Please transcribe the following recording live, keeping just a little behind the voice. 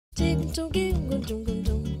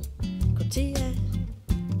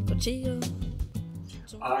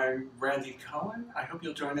I'm Randy Cohen. I hope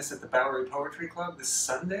you'll join us at the Bowery Poetry Club this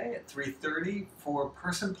Sunday at 3:30 for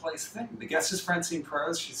Person, Place, Thing. The guest is Francine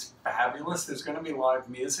Prose. She's fabulous. There's going to be live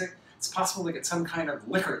music. It's possible to get some kind of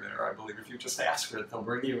liquor there, I believe. If you just ask for it, they'll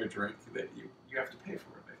bring you a drink that you have to pay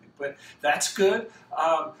for it, I think. But that's good.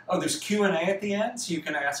 There's Q&A at the end, so you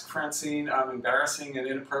can ask Francine embarrassing and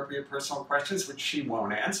inappropriate personal questions, which she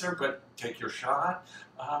won't answer, but take your shot.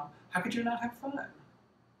 How could you not have fun?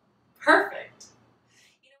 Perfect.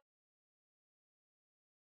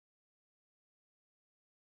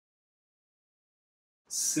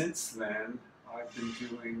 Since then, I've been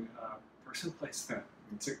doing Person, Place, Thing.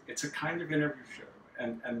 It's a kind of interview show,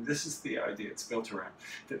 and this is the idea it's built around,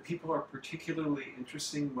 that people are particularly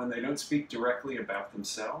interesting when they don't speak directly about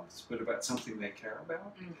themselves, but about something they care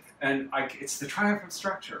about. And it's the triumph of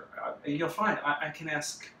structure. You'll find I can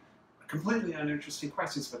ask completely uninteresting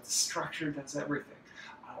questions, but the structure does everything.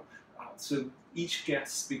 So each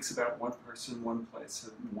guest speaks about one person, one place,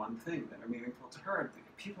 and one thing that are meaningful to her.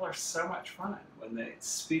 People are so much fun when they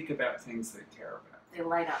speak about things they care about. They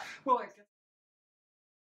light up. Well,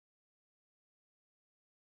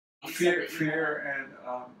 fear and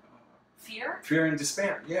fear and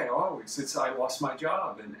despair. Yeah, always. I lost my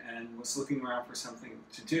job and was looking around for something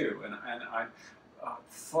to do, and I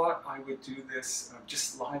thought I would do this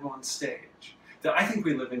just live on stage. I think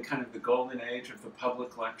we live in kind of the golden age of the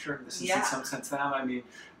public lecture. This is in some sense that. I mean,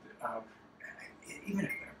 even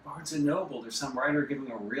at Barnes & Noble, there's some writer giving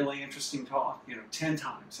a really interesting talk, 10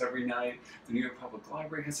 times every night. The New York Public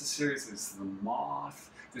Library has a series. There's The Moth.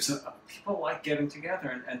 People like getting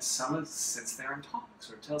together, and someone sits there and talks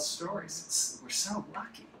or tells stories. We're so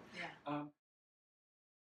lucky. Yeah.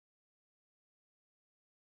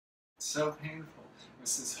 It's so painful. It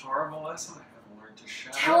was this horrible lesson I had to learn to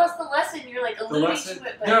shut up. Tell us the lesson. You're like alluding to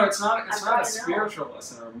it. But no, it's not a spiritual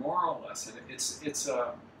lesson or a moral lesson. It's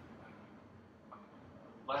a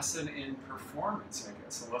lesson in performance, I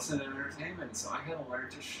guess, a lesson in entertainment. So I had to learn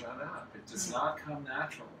to shut up. It does not come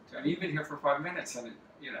naturally. I mean, you've been here for 5 minutes, and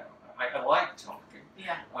I like talking.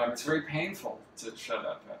 Yeah. It's very painful to shut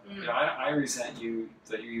up. I resent you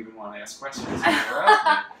that you even want to ask questions and interrupt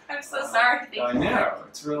me. I'm so sorry. I know.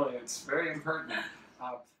 It's very impertinent.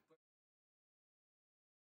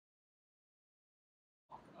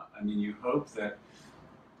 I mean, you hope that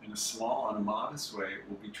in a small and a modest way, it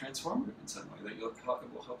will be transformative in some way, that it will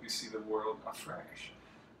help you see the world afresh.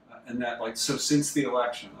 And that, so since the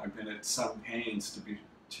election, I've been at some pains to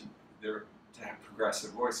have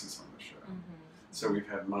progressive voices on the show. So we've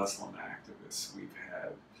had Muslim activists, we've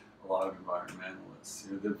had a lot of environmentalists.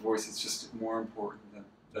 The voice is just more important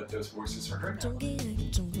that those voices are heard.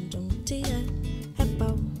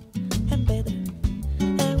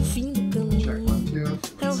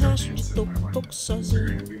 É o rastro de topo, pouco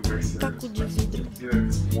sozinho, caco de vidro.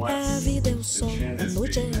 É a vida, é o sol, a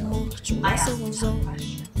noite é a morte, o mar é o anzol.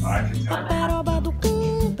 A peroba do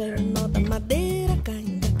campo é o nó da madeira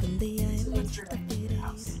caindo.